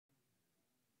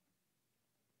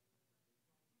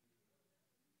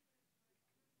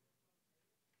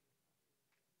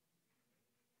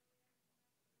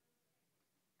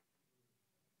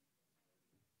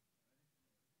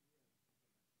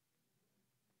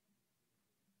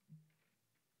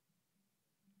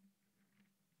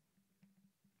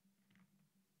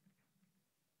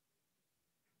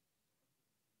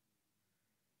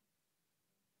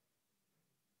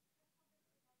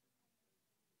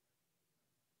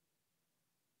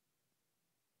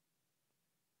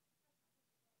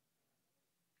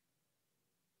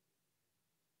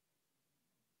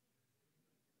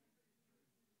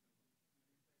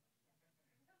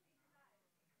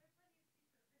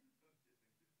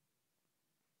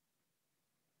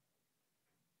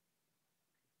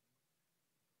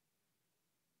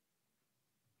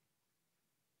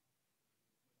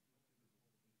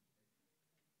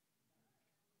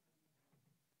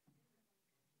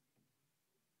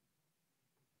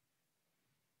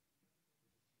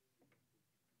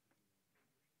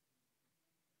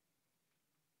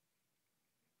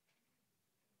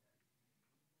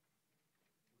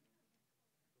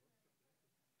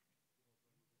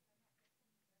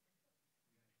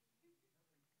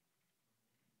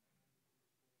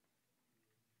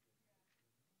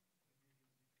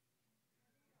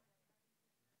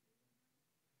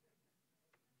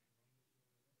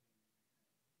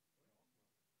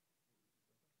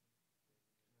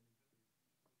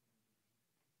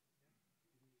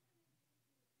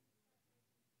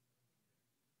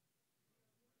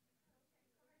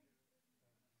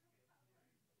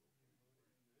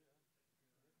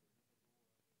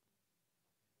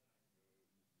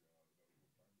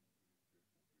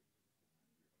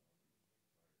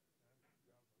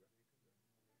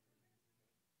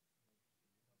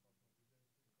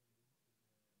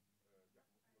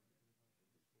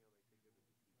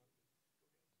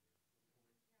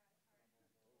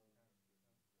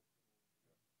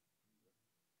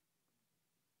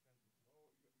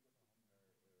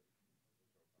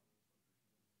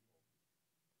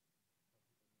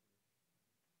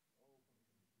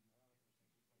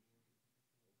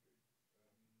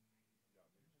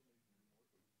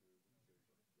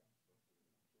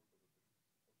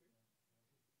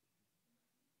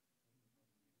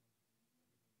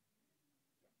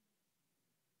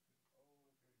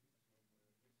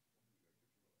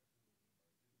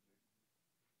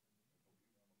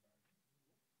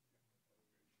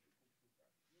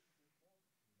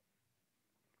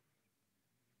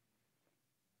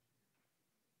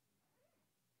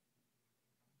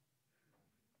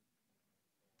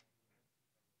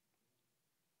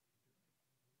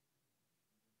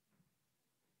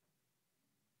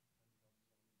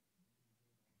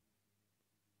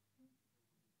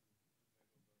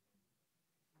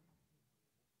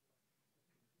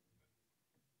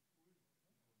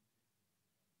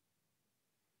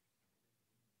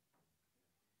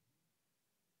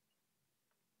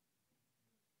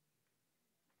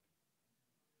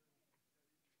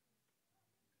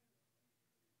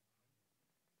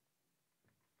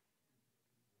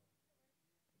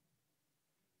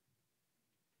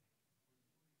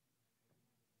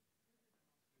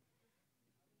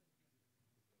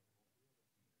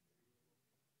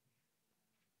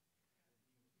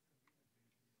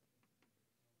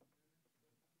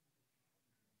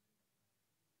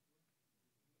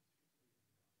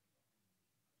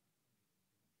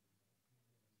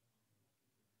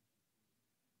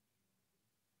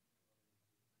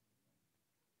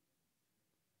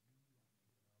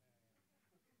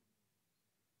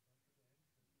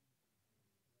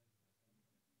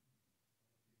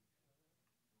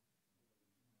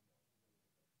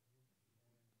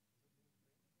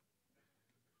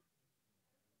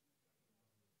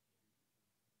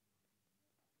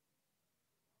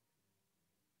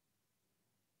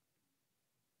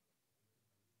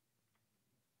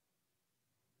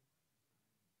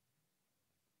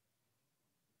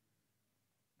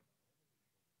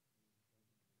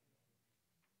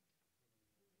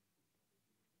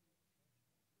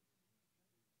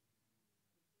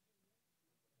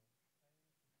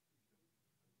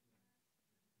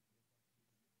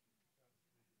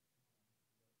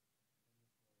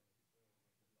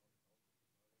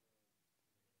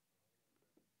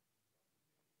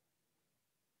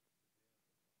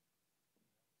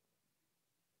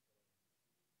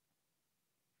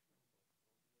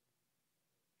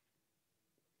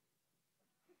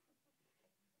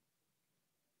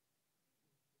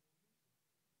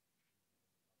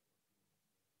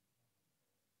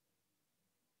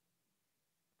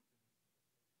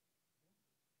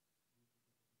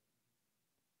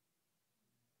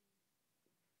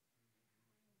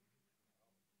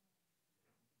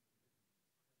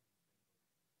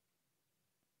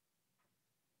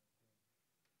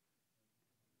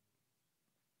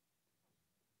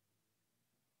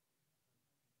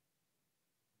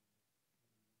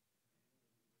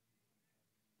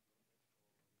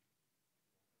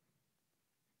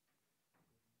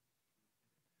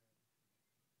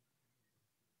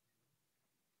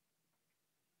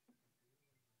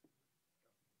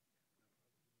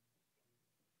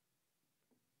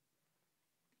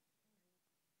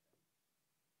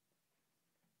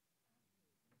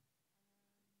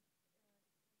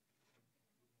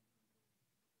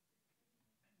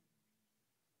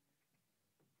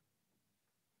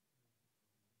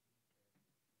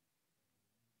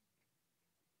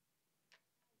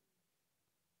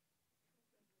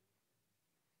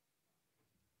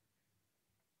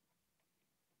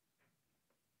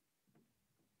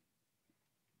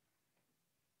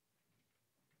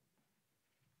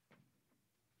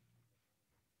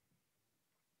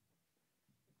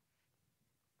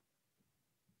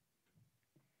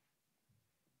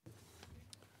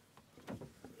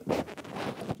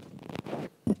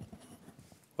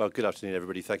Well, good afternoon,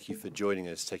 everybody. Thank you for joining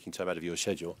us, taking time out of your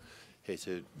schedule here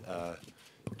to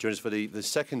join us for the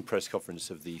second press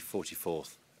conference of the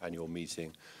 44th annual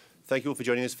meeting. Thank you all for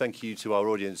joining us. Thank you to our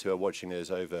audience who are watching us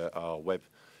over our web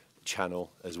channel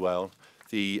as well.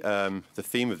 The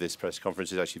theme of this press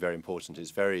conference is actually very important. It's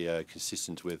very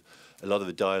consistent with a lot of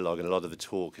the dialogue and a lot of the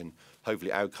talk and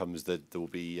hopefully outcomes that will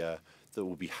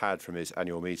be had from this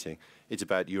annual meeting. It's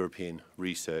about European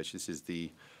research. This is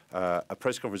a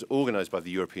press conference organised by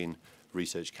the European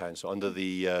Research Council under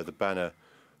the banner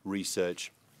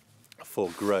Research for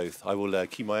Growth. I will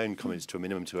keep my own comments to a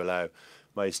minimum to allow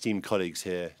my esteemed colleagues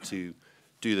here to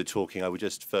do the talking. I will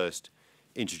just first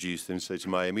introduce them. So to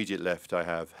my immediate left, I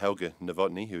have Helga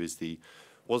Nowotny, who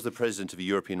was the president of the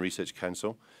European Research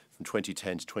Council from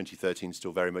 2010 to 2013,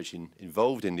 still very much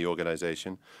involved in the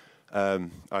organisation.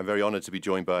 I'm very honoured to be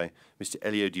joined by Mr.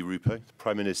 Elio di Rupo, the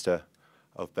Prime Minister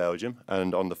of Belgium,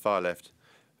 and on the far left,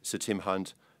 Sir Tim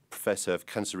Hunt, Professor of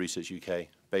Cancer Research UK,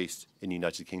 based in the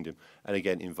United Kingdom, and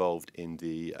again involved in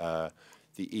the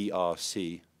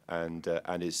ERC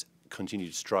and is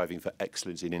continued striving for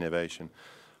excellence in innovation.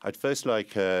 I'd first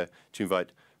like to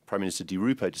invite Prime Minister Di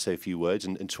Rupo to say a few words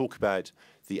and talk about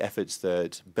the efforts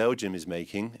that Belgium is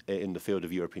making in the field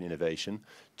of European innovation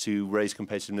to raise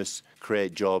competitiveness,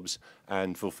 create jobs,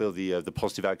 and fulfil the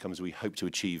positive outcomes we hope to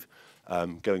achieve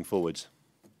going forwards.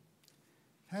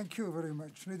 Thank you very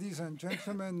much. Ladies and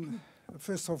gentlemen,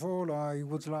 first of all, I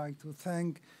would like to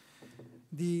thank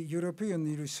the European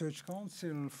Research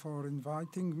Council for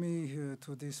inviting me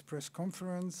to this press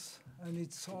conference, and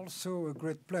it's also a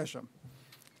great pleasure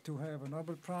to have a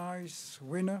Nobel Prize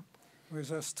winner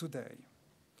with us today.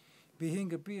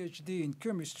 Being a PhD in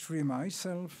chemistry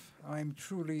myself, I'm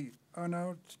truly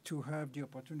honored to have the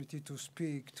opportunity to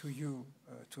speak to you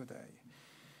today.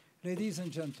 Ladies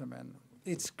and gentlemen,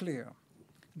 it's clear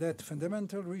that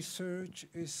fundamental research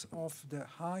is of the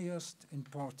highest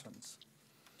importance.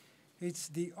 It's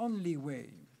the only way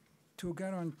to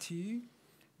guarantee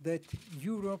that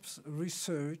Europe's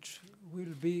research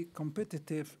will be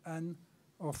competitive and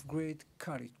of great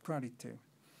quality.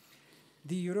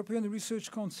 The European Research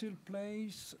Council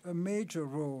plays a major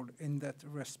role in that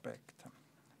respect.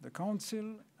 The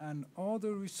Council and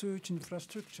other research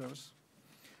infrastructures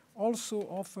also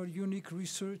offer unique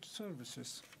research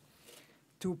services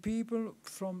to people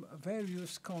from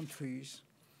various countries,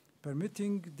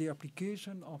 permitting the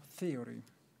application of theory.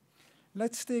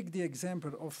 Let's take the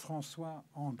example of François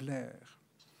Englert,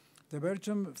 the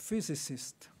Belgian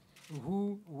physicist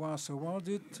who was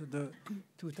awarded the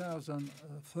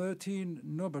 2013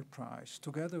 Nobel Prize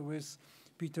together with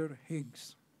Peter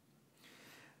Higgs.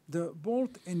 The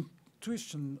bold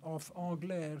intuition of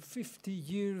Englert 50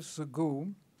 years ago,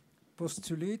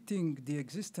 postulating the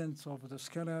existence of the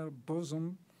scalar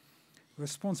boson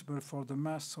responsible for the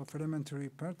mass of elementary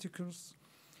particles,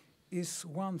 is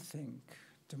one thing,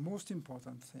 the most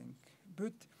important thing.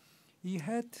 But he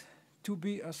had to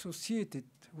be associated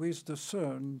with the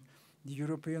CERN, the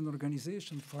European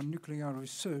Organization for Nuclear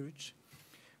Research,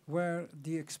 where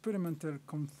the experimental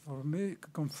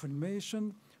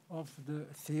confirmation of the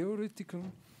theoretical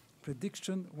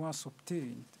prediction was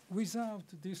obtained. Without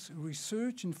this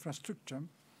research infrastructure,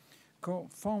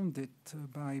 co-founded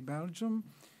by Belgium,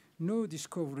 no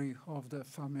discovery of the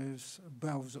famous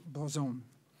boson,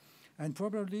 and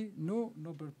probably no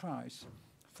Nobel Prize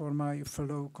for my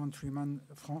fellow countryman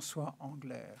François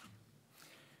Englert.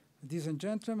 Ladies and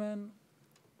gentlemen,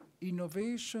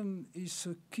 innovation is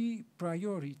a key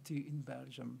priority in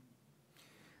Belgium.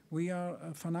 We are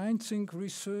financing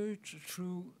research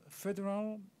through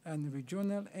federal and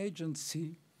regional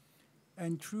agencies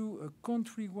and through a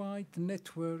countrywide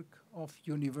network of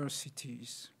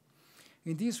universities.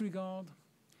 In this regard,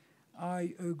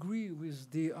 I agree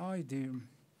with the idea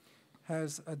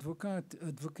as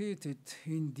advocated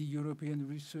in the European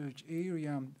research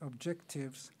area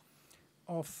objectives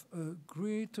of a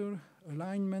greater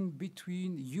alignment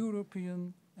between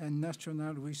European and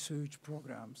national research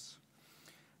programs.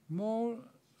 More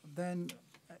than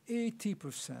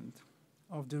 80%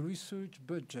 of the research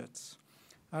budgets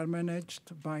are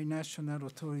managed by national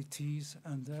authorities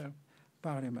and their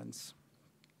parliaments.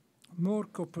 More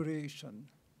cooperation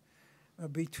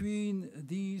between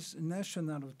these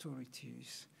national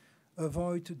authorities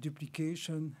avoid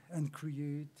duplication and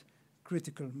create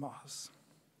critical mass.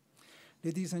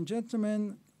 Ladies and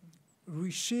gentlemen,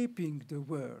 reshaping the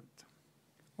world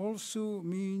also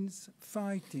means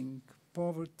fighting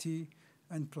poverty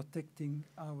and protecting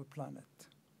our planet.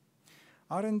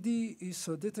 R&D is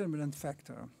a determinant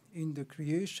factor in the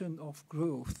creation of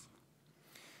growth,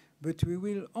 but we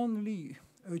will only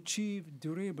achieve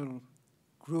durable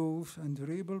growth and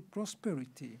durable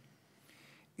prosperity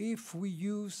if we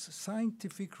use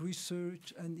scientific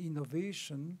research and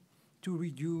innovation to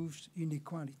reduce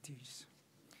inequalities.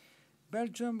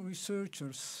 Belgium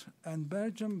researchers and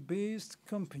Belgium-based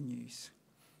companies,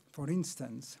 for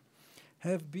instance,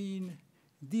 have been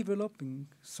developing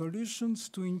solutions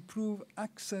to improve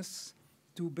access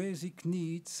to basic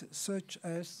needs such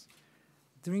as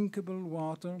drinkable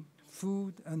water,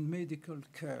 food, and medical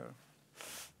care.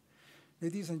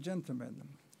 Ladies and gentlemen,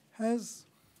 as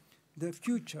the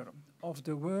future of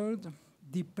the world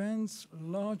depends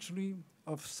largely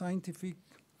on scientific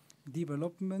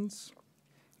developments,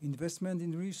 investment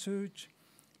in research,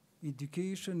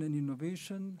 education, and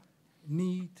innovation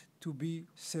need to be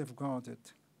safeguarded.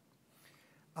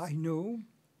 I know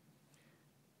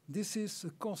this is a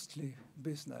costly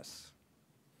business,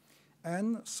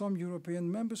 and some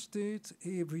European member states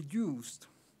have reduced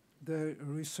their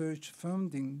research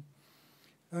funding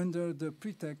under the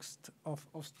pretext of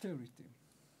austerity.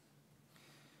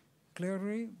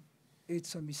 Clearly,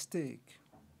 it's a mistake.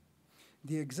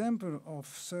 The example of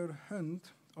Sir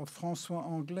Hunt of François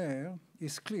Anglaire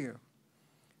is clear.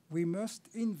 We must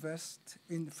invest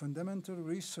in fundamental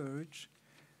research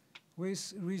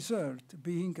with result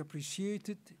being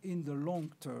appreciated in the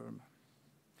long term.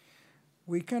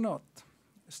 We cannot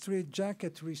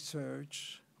straitjacket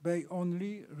research by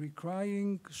only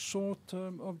requiring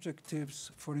short-term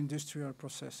objectives for industrial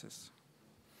processes.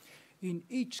 In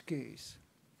each case,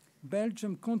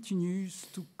 Belgium continues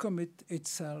to commit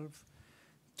itself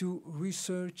to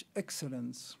research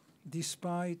excellence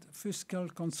despite fiscal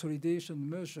consolidation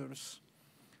measures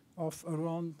of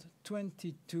around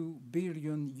 22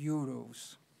 billion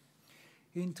euros.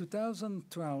 In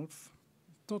 2012,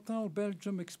 total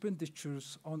Belgium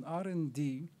expenditures on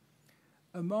R&D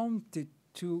amounted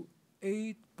to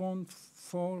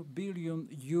 8.4 billion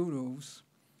euros,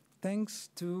 thanks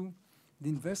to the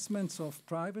investments of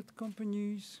private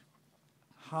companies,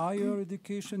 higher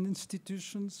education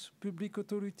institutions, public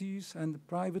authorities, and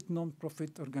private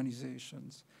non-profit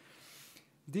organizations.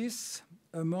 This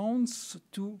amounts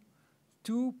to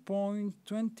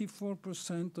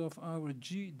 2.24% of our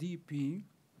GDP,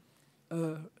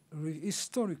 a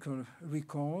historical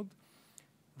record,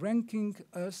 ranking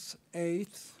us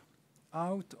 8th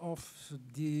out of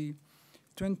the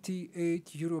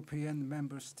 28 European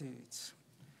member states.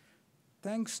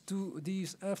 Thanks to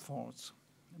these efforts,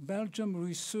 Belgium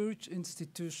research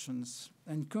institutions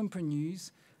and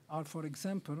companies are, for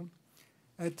example,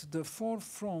 at the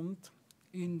forefront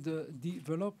in the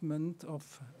development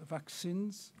of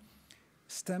vaccines,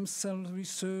 stem cell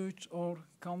research, or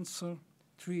cancer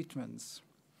treatments.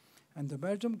 And the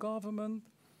Belgian government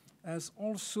has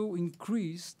also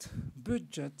increased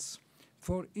budgets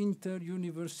for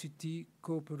inter-university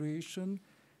cooperation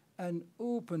and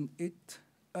opened it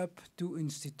up to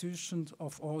institutions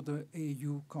of other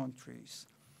EU countries.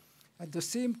 At the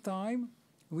same time,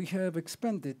 we have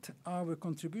expanded our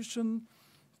contribution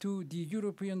to the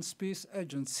European Space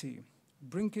Agency,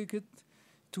 bringing it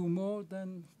to more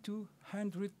than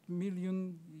 200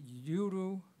 million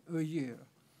euro a year.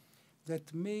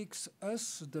 That makes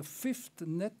us the 5th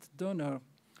net donor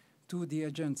to the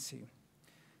agency.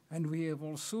 And we have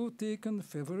also taken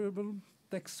favorable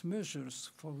tax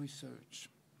measures for research.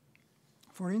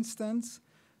 For instance,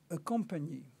 a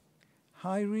company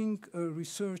hiring a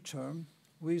researcher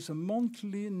with a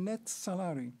monthly net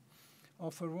salary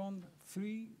of around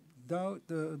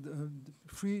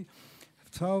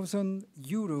 3,000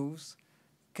 euros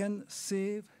can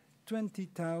save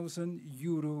 20,000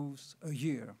 euros a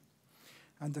year.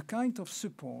 And the kind of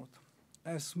support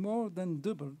has more than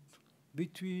doubled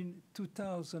between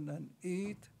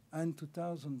 2008 and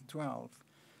 2012,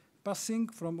 passing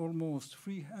from almost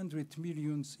 300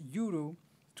 million euro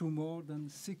to more than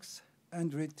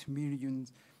 600 million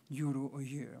euro a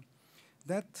year.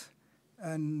 That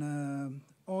and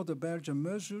other Belgian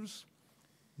measures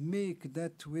make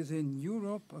that within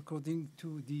Europe, according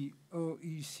to the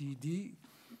OECD,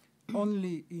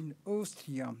 only in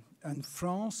Austria and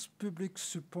France, public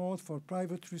support for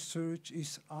private research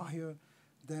is higher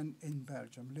than in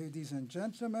Belgium. Ladies and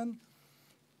gentlemen,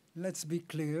 let's be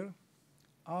clear,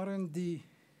 R&D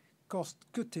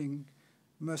cost-cutting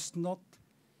must not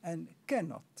and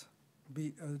cannot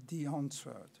be the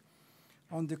answer.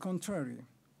 On the contrary,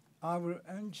 our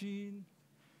engine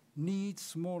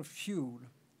needs more fuel,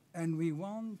 and we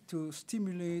want to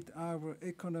stimulate our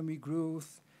economic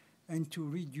growth and to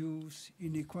reduce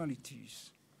inequalities.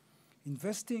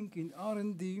 Investing in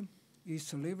R&D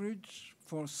is a leverage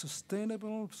for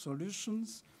sustainable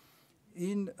solutions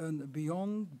in and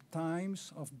beyond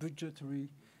times of budgetary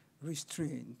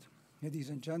restraint.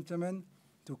 Ladies and gentlemen,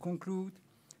 to conclude,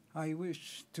 I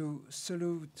wish to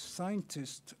salute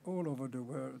scientists all over the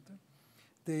world.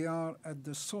 They are at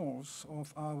the source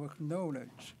of our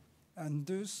knowledge and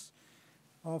thus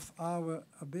of our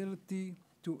ability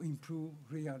to improve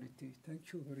reality.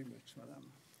 Thank you very much,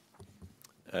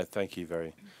 Madam. Thank you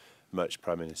very much,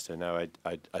 Prime Minister. Now,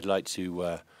 I'd like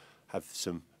to have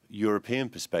some European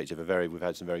perspective. We've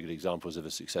had some very good examples of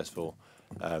a successful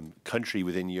country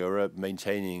within Europe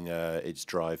maintaining its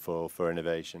drive for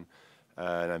innovation.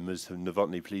 And Ms.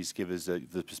 Nowotny, please give us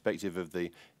the perspective of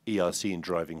the ERC in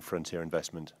driving frontier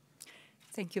investment.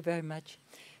 Thank you very much.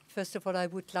 First of all, I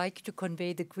would like to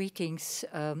convey the greetings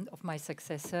of my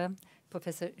successor,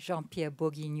 Professor Jean-Pierre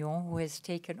Bourguignon, who has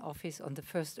taken office on the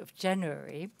 1st of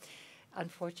January.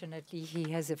 Unfortunately,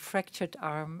 he has a fractured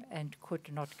arm and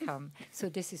could not come. So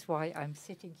this is why I'm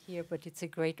sitting here, but it's a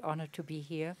great honor to be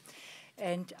here.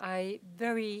 And I'm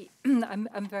very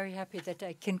happy that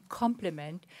I can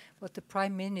complement what the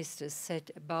Prime Minister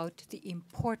said about the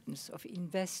importance of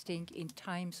investing in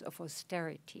times of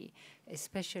austerity,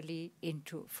 especially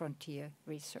into frontier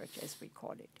research, as we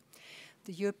call it.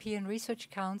 The European Research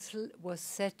Council was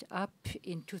set up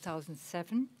in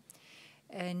 2007,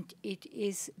 and it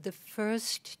is the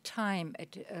first time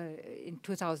in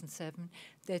 2007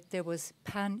 that there was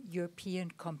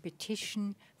pan-European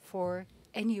competition for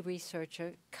any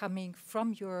researcher coming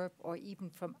from Europe or even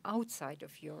from outside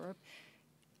of Europe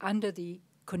under the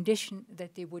condition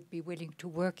that they would be willing to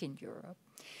work in Europe.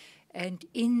 And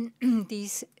in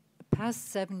these past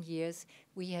 7 years,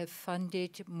 we have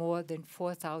funded more than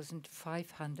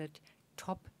 4,500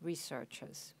 top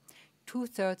researchers,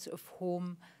 2/3 of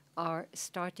whom are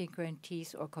starting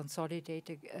grantees or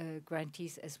consolidated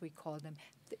grantees, as we call them,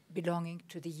 belonging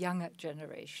to the younger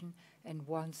generation, and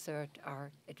 1/3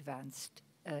 are advanced,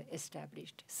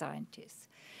 established scientists.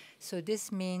 So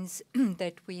this means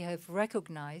that we have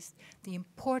recognized the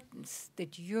importance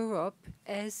that Europe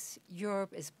as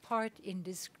part in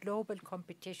this global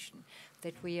competition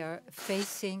that we are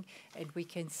facing, and we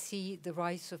can see the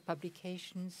rise of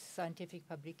publications, scientific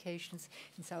publications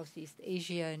in Southeast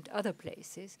Asia and other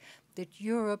places, that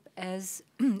Europe as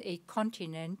a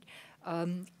continent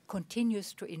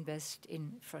continues to invest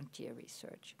in frontier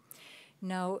research.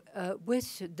 Now,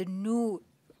 with the new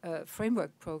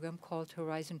framework program called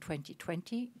Horizon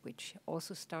 2020, which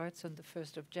also starts on the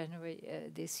 1st of January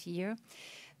this year,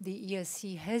 the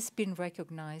ERC has been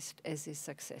recognized as a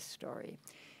success story.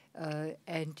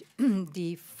 And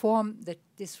the form that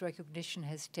this recognition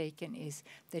has taken is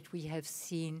that we have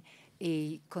seen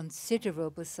a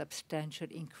considerable, substantial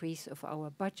increase of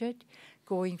our budget,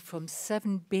 going from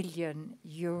 7 billion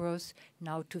euros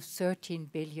now to 13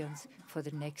 billion for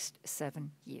the next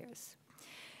 7 years.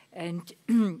 And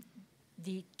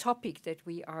the topic that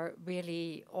we are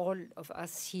really, all of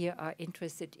us here are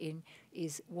interested in,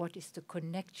 is what is the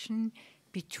connection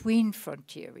between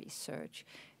frontier research,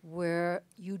 where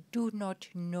you do not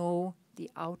know the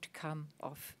outcome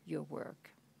of your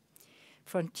work.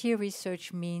 Frontier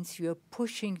research means you're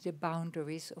pushing the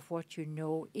boundaries of what you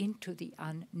know into the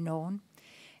unknown,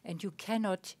 and you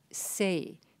cannot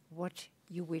say what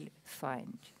you will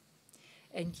find.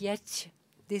 And yet,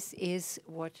 this is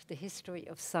what the history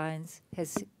of science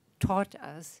has taught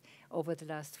us over the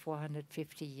last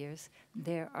 450 years.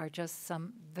 There are just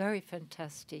some very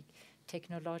fantastic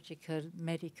technological,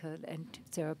 medical, and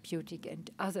therapeutic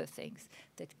and other things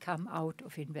that come out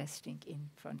of investing in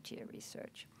frontier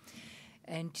research.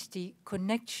 And the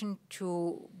connection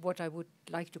to what I would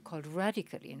like to call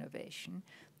radical innovation,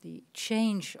 the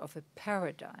change of a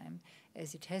paradigm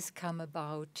as it has come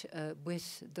about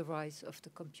with the rise of the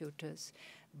computers,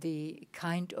 the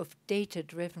kind of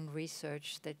data-driven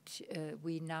research that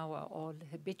we now are all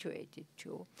habituated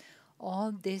to.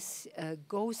 All this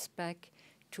goes back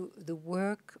to the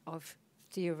work of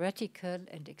theoretical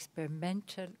and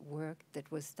experimental work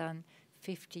that was done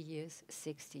 50 years,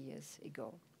 60 years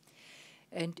ago.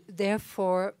 And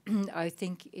therefore, I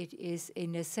think it is a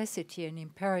necessity, an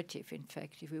imperative, in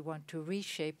fact, if we want to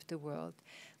reshape the world,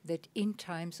 that in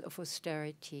times of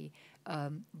austerity,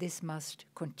 this must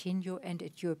continue, and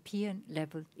at European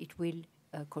level, it will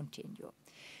continue.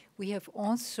 We have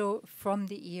also, from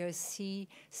the ERC,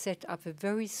 set up a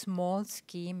very small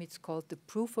scheme. It's called the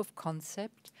Proof of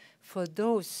Concept for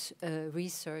those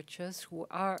researchers who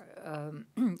are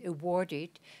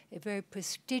awarded a very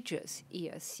prestigious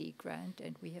ERC grant,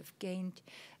 and we have gained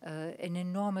an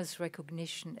enormous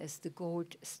recognition as the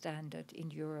gold standard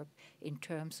in Europe in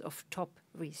terms of top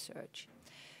research.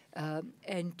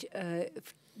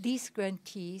 These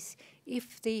grantees,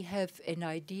 if they have an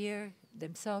idea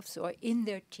themselves or in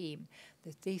their team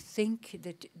that they think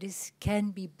that this can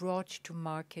be brought to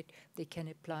market. They can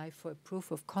apply for a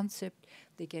proof of concept.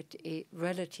 They get a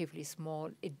relatively small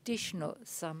additional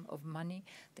sum of money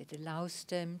that allows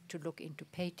them to look into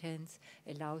patents,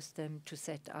 allows them to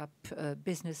set up a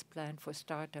business plan for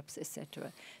startups,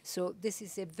 etc. So this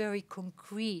is a very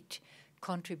concrete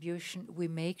contribution we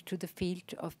make to the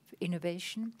field of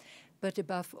innovation. But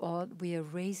above all, we are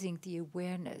raising the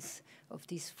awareness of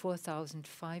these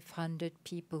 4,500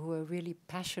 people who are really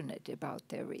passionate about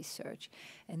their research.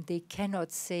 And they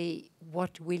cannot say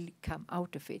what will come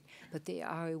out of it, but they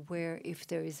are aware if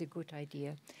there is a good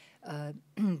idea,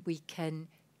 we can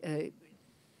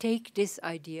take this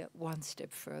idea one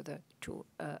step further to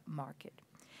market.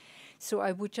 So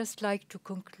I would just like to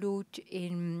conclude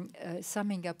in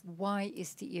summing up why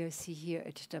is the ERC here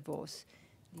at Davos.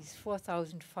 These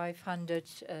 4,500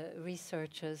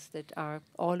 researchers that are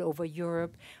all over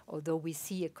Europe, although we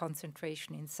see a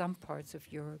concentration in some parts of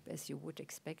Europe, as you would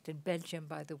expect. And Belgium,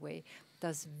 by the way,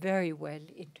 does very well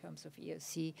in terms of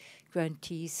ERC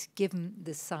grantees. Given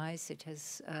the size, it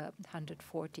has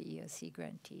 140 ERC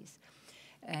grantees.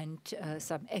 And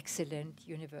some excellent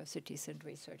universities and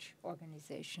research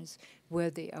organizations where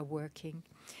they are working.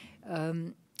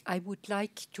 I would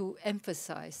like to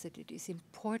emphasize that it is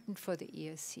important for the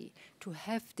ERC to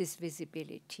have this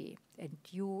visibility, and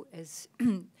you as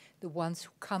the ones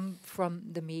who come from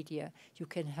the media, you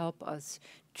can help us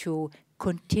to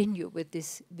continue with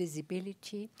this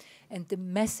visibility. And the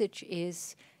message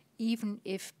is, even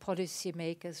if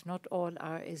policymakers, not all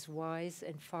are as wise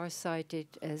and farsighted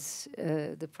as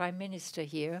the Prime Minister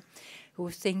here, who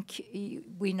think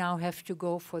we now have to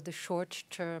go for the short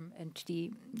term and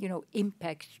the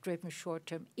impact-driven,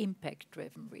 short-term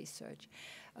impact-driven research,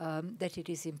 that it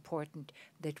is important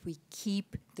that we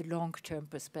keep the long-term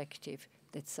perspective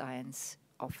that science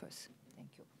offers. Thank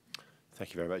you.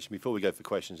 Thank you very much. Before we go for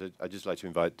questions, I'd just like to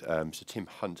invite Sir Tim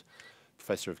Hunt,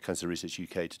 Professor of Cancer Research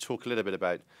UK, to talk a little bit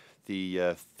about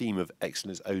the theme of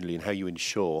excellence only and how you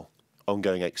ensure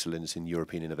ongoing excellence in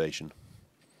European innovation.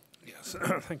 Yes,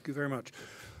 thank you very much.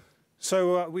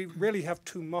 So we really have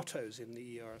two mottos in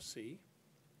the ERC.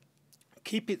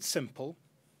 Keep it simple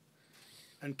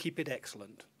and keep it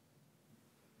excellent.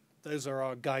 Those are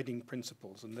our guiding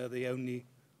principles, and they're the only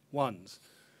ones.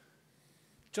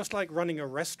 Just like running a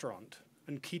restaurant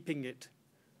and keeping it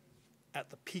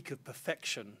at the peak of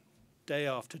perfection day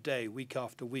after day, week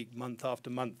after week, month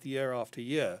after month, year after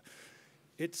year,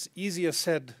 it's easier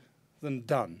said than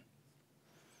done.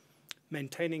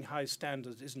 Maintaining high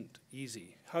standards isn't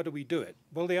easy. How do we do it?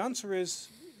 Well, the answer is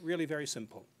really very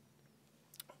simple.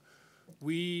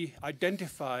 We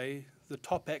identify the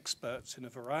top experts in a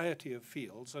variety of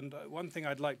fields, and one thing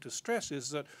I'd like to stress is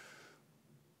that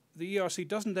the ERC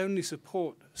doesn't only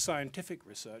support scientific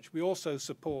research, we also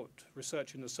support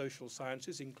research in the social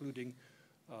sciences, including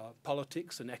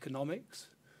politics and economics,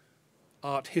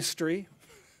 art history,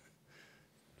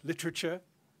 literature.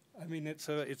 I mean, it's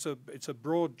a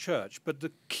broad church, but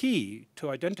the key to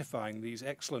identifying these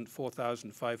excellent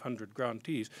 4,500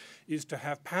 grantees is to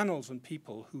have panels and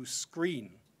people who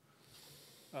screen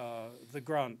the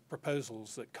grant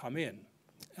proposals that come in.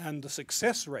 And the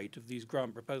success rate of these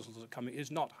grant proposals that come in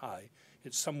is not high.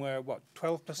 It's somewhere, what,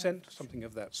 12%, something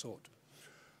of that sort.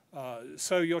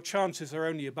 So your chances are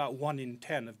only about 1 in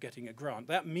 10 of getting a grant.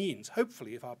 That means,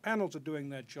 hopefully, if our panels are doing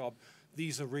their job,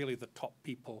 these are really the top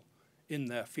people in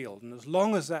their field. And as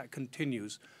long as that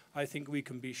continues, I think we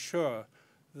can be sure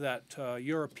that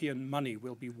European money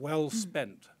will be well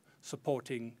spent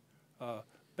supporting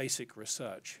basic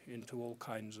research into all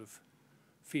kinds of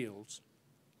fields.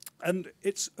 And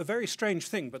it's a very strange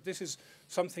thing, but this is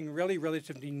something really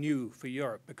relatively new for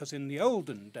Europe, because in the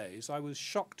olden days, I was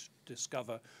shocked to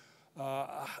discover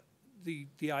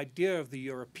the idea of the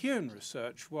European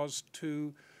research was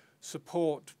to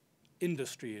support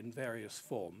industry in various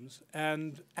forms.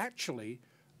 And actually,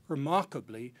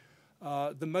 remarkably,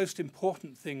 the most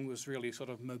important thing was really sort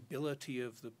of mobility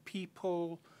of the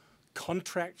people,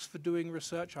 contracts for doing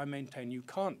research. I maintain you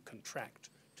can't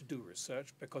contract to do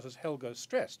research because, as Helga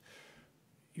stressed,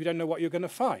 you don't know what you're going to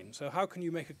find. So how can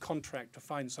you make a contract to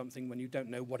find something when you don't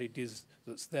know what it is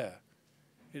that's there?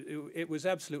 It was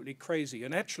absolutely crazy.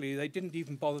 And actually, they didn't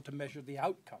even bother to measure the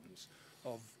outcomes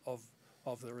of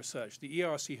the research. The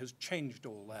ERC has changed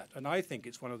all that. And I think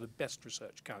it's one of the best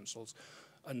research councils,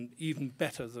 and even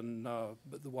better than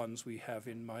the ones we have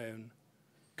in my own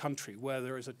country, where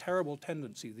there is a terrible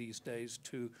tendency these days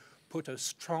to put a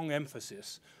strong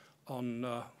emphasis on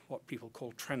what people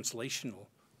call translational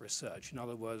research. In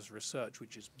other words, research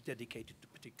which is dedicated to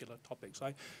particular topics.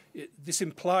 This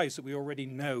implies that we already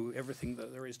know everything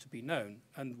that there is to be known,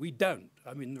 and we don't.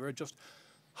 I mean, there are just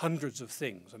hundreds of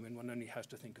things. I mean, one only has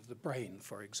to think of the brain,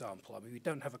 for example. I mean, we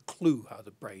don't have a clue how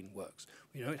the brain works.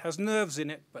 We know it has nerves in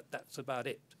it, but that's about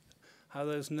it. How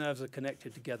those nerves are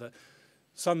connected together.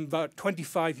 About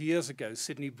 25 years ago,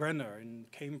 Sidney Brenner in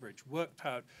Cambridge worked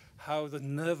out how the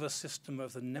nervous system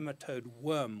of the nematode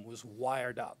worm was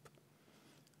wired up.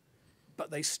 But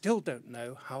they still don't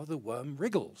know how the worm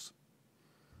wriggles.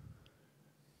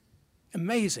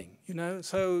 Amazing, you know?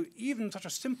 So even such a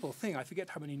simple thing, I forget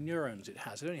how many neurons it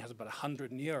has. It only has about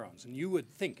 100 neurons, and you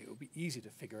would think it would be easy to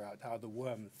figure out how the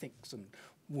worm thinks and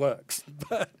works,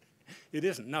 but it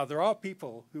isn't. Now, there are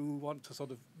people who want to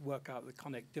sort of work out the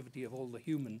connectivity of all the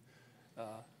human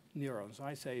neurons.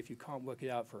 I say if you can't work it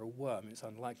out for a worm, it's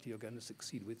unlikely you're going to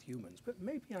succeed with humans. But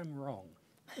maybe I'm wrong.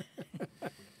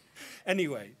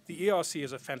 Anyway, the ERC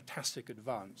is a fantastic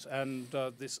advance. And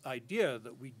this idea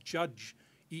that we judge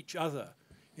each other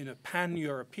in a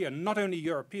pan-European, not only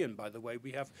European, by the way,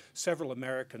 we have several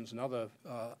Americans and other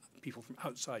people from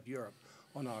outside Europe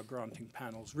on our granting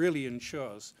panels, really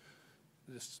ensures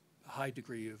this high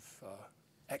degree of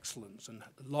excellence, and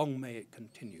long may it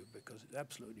continue, because it's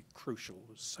absolutely crucial.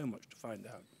 There's so much to find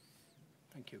out.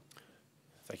 Thank you.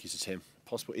 Thank you, Sir Tim.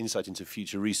 Possible insight into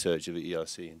future research of the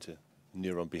ERC into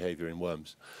neuron behaviour in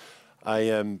worms.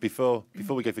 Before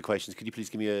we go for questions, could you please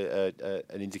give me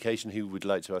an indication who would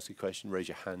like to ask a question? Raise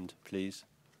your hand, please.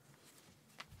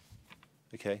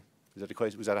 Okay. Is that a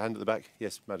question? Was that a hand at the back?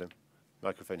 Yes, madam.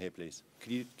 Microphone here, please.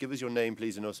 Could you give us your name,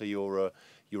 please, and also your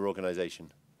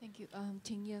organisation? Thank you.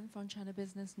 Ting Yan from China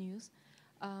Business News.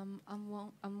 I'm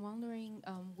wondering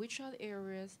which are the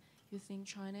areas you think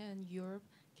China and Europe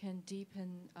can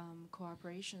deepen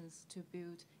cooperations to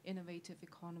build innovative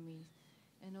economies?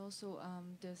 And also,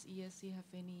 does ESC have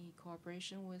any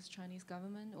cooperation with Chinese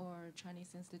government or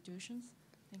Chinese institutions?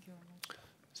 Thank you very much.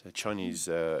 So Chinese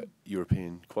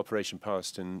European cooperation,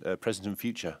 past and present and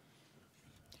future.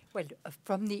 Well,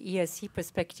 from the ERC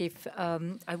perspective,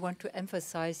 I want to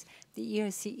emphasize the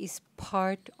ERC is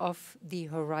part of the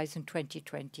Horizon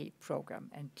 2020 program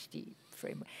and the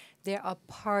framework. There are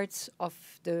parts of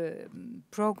the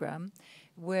program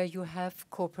where you have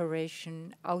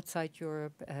cooperation outside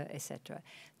Europe, etc.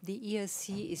 The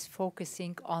ERC is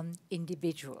focusing on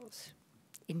individuals,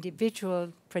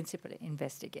 individual principal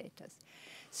investigators.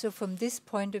 So from this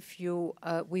point of view,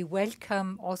 we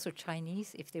welcome also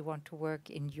Chinese if they want to work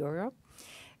in Europe.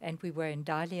 And we were in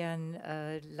Dalian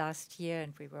last year,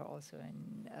 and we were also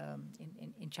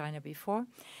in China before.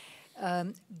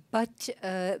 But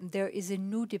there is a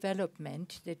new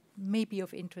development that may be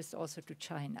of interest also to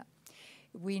China.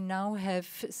 We now have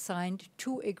signed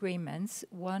 2 agreements,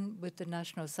 one with the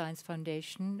National Science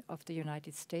Foundation of the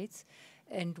United States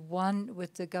and one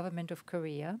with the government of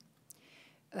Korea,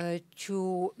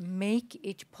 to make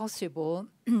it possible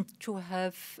to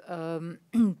have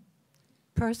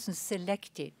persons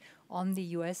selected on the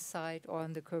US side or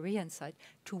on the Korean side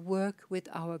to work with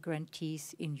our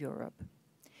grantees in Europe.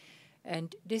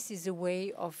 And this is a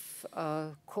way of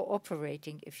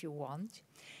cooperating, if you want.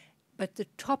 But the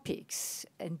topics,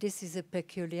 and this is a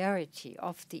peculiarity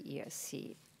of the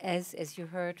ERC, as you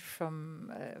heard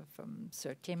from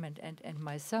Sir Tim and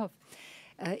myself,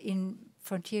 in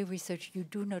frontier research, you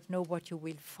do not know what you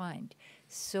will find.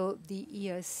 So the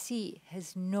ERC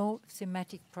has no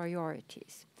thematic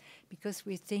priorities, because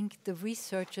we think the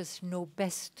researchers know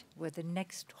best where the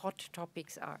next hot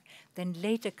topics are. Then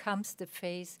later comes the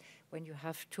phase when you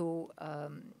have to,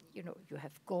 you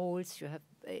have goals, you have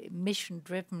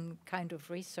mission-driven kind of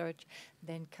research.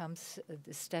 Then comes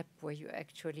the step where you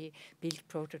actually build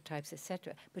prototypes,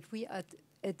 etc. But we are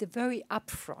at the very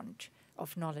upfront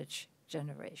of knowledge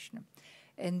generation.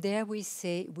 And there we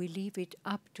say we leave it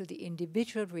up to the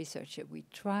individual researcher. We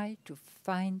try to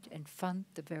find and fund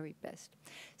the very best.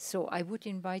 So I would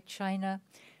invite China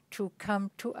to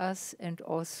come to us, and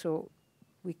also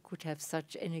we could have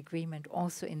such an agreement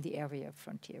also in the area of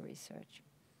frontier research.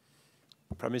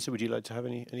 Prime Minister, would you like to have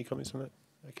any comments on that?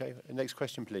 Okay, next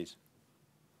question, please.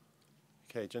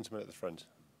 Okay, gentleman at the front.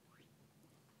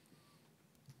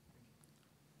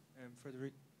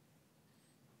 Frederick.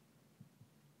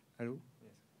 Hello?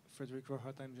 Yes. Frederick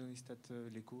Rohat, I'm journalist at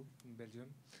L'Echo in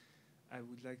Belgium. I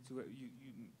would like to,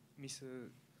 Ms.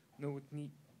 Nowotny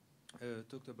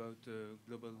talked about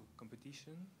global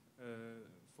competition.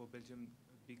 For Belgium,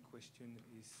 a big question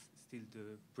is still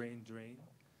the brain drain.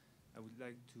 I would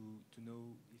like to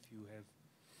know if you have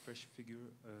fresh figure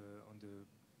on the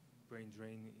brain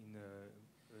drain in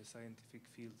scientific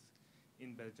fields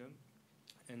in Belgium,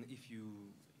 and if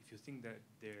you think that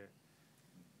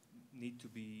need to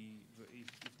be, if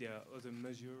there are other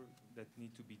measures that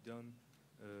need to be done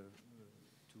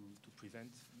to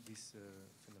prevent this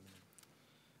phenomenon.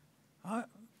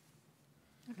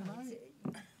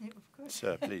 Of course.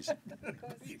 Sir, please.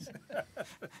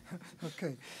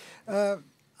 Okay.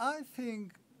 I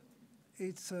think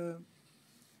it's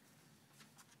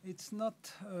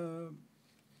not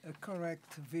a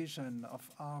correct vision of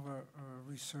our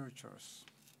researchers.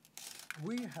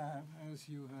 We have, as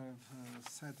you have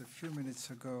said a few minutes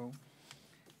ago,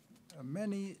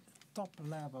 many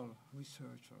top-level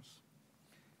researchers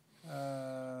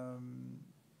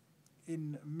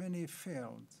in many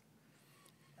fields.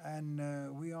 And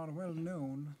we are well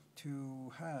known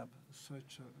to have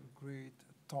such a great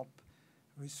top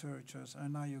researchers.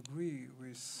 And I agree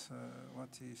with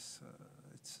what is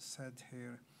it's said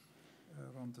here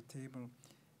on the table.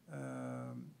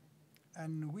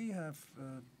 And we have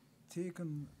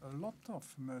taken a lot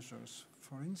of measures.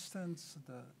 For instance,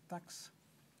 the tax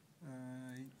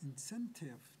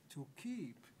incentive to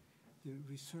keep the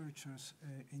researchers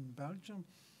in Belgium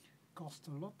cost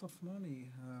a lot of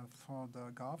money for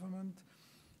the government,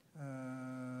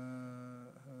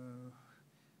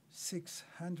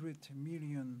 600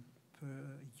 million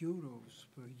euros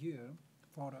per year.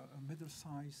 For a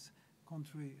middle-sized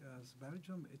country as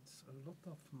Belgium, it's a lot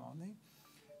of money.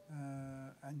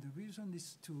 And the reason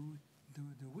is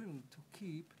the will to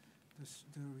keep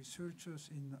the researchers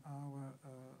in our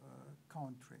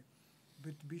country.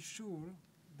 But be sure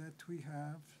that we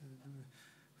have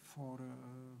for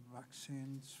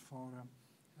vaccines, for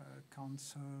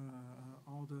cancer,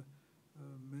 other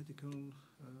medical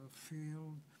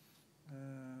field,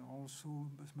 also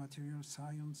material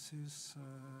sciences,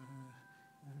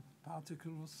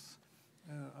 particles,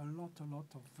 a lot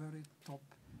of very top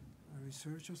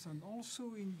researchers, and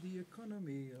also in the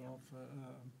economy of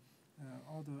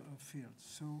other fields.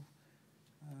 So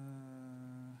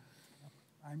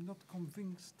I'm not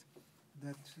convinced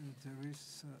that there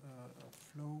is a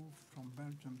flow from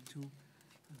Belgium to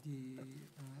the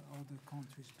other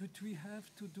countries. But we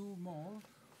have to do more,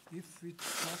 if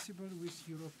it's possible, with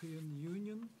European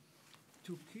Union,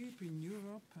 to keep in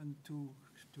Europe and to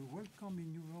welcome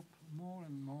in Europe more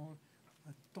and more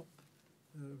top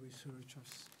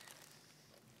researchers.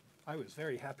 I was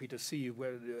very happy to see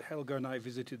where Helga and I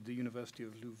visited the University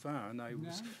of Louvain, and I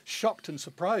was Yeah. shocked and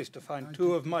surprised to find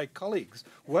two of my colleagues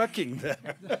working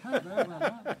there.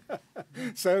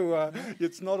 So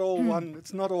it's not all one.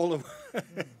 It's not all.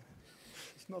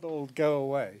 It's not all go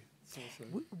away. It's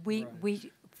also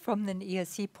We from the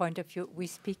ERC point of view, we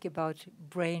speak about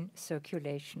brain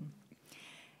circulation,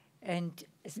 and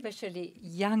especially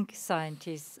young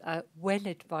scientists are well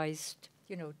advised,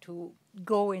 to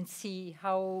go and see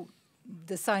how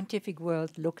the scientific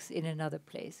world looks in another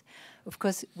place. Of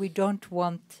course, we don't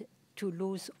want to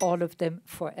lose all of them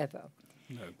forever.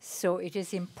 no. So it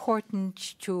is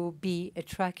important to be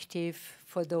attractive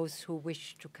for those who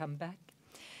wish to come back.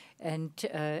 And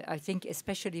I think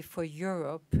especially for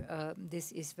Europe,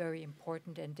 this is very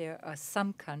important. And there are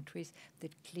some countries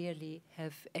that clearly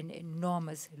have an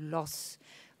enormous loss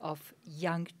of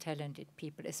young, talented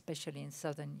people, especially in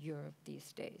Southern Europe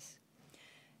these days.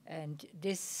 And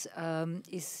this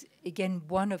is, again,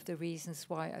 one of the reasons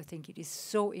why I think it is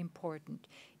so important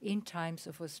in times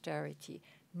of austerity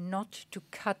not to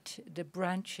cut the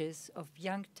branches of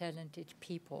young, talented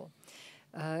people.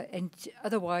 And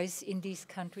otherwise, in these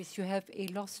countries, you have a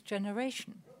lost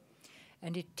generation.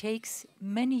 And it takes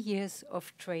many years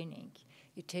of training.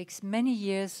 It takes many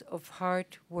years of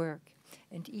hard work.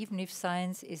 And even if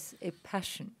science is a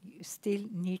passion, you still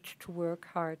need to work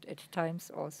hard at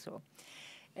times also.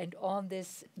 And all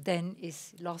this then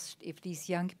is lost if these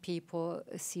young people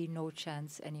see no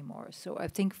chance anymore. So I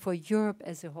think for Europe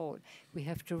as a whole, we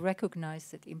have to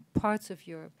recognize that in parts of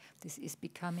Europe, this is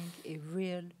becoming a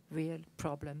real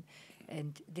problem.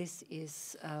 And this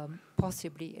is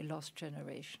possibly a lost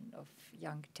generation of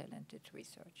young, talented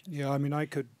researchers. Yeah, I mean, I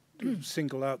could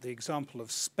single out the example of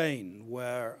Spain,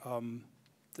 where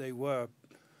they were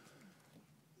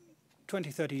 20,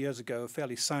 30 years ago,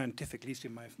 fairly scientific, at least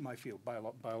in my field,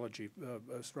 biology,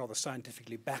 a rather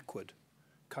scientifically backward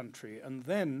country. And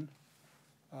then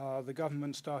the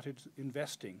government started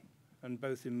investing, and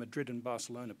both in Madrid and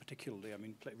Barcelona particularly, I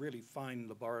mean, really fine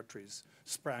laboratories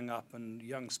sprang up, and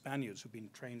young Spaniards who've been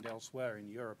trained elsewhere in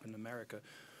Europe and America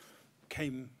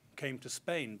came to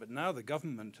Spain. But now the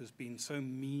government has been so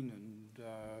mean, and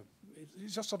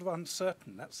it's just sort of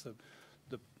uncertain. That's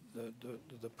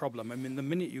the problem. I mean, the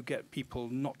minute you get people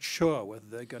not sure whether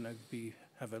they're going to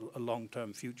have a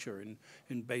long-term future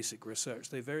in basic research,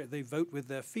 they vote with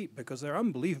their feet, because they're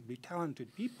unbelievably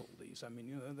talented people, these. I mean,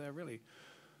 you know, they're really,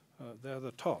 they're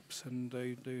the tops, and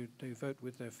they vote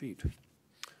with their feet.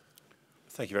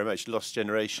 Thank you very much. Lost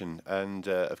generation, and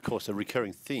of course, a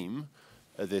recurring theme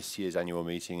of this year's annual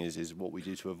meeting is what we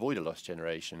do to avoid a lost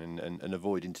generation and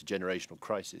avoid intergenerational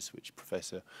crisis, which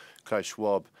Professor Klaus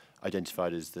Schwab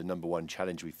identified as the #1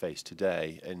 challenge we face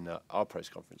today in our press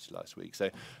conference last week. So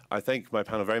I thank my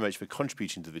panel very much for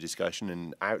contributing to the discussion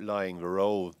and outlining the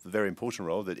role, the very important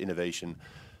role that innovation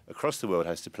across the world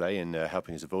has to play in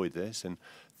helping us avoid this. And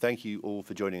thank you all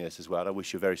for joining us as well. I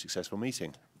wish you a very successful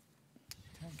meeting.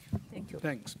 Thank you.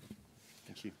 Thanks.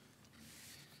 Thank you.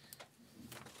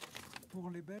 Pour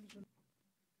les Belges.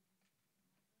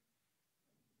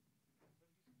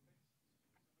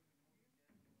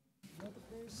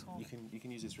 You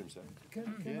can use this room, sir.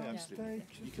 Can Yeah, I absolutely.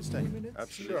 stay You can just stay. 3 minutes?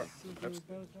 Absolutely. So the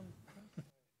Absolutely. Belgian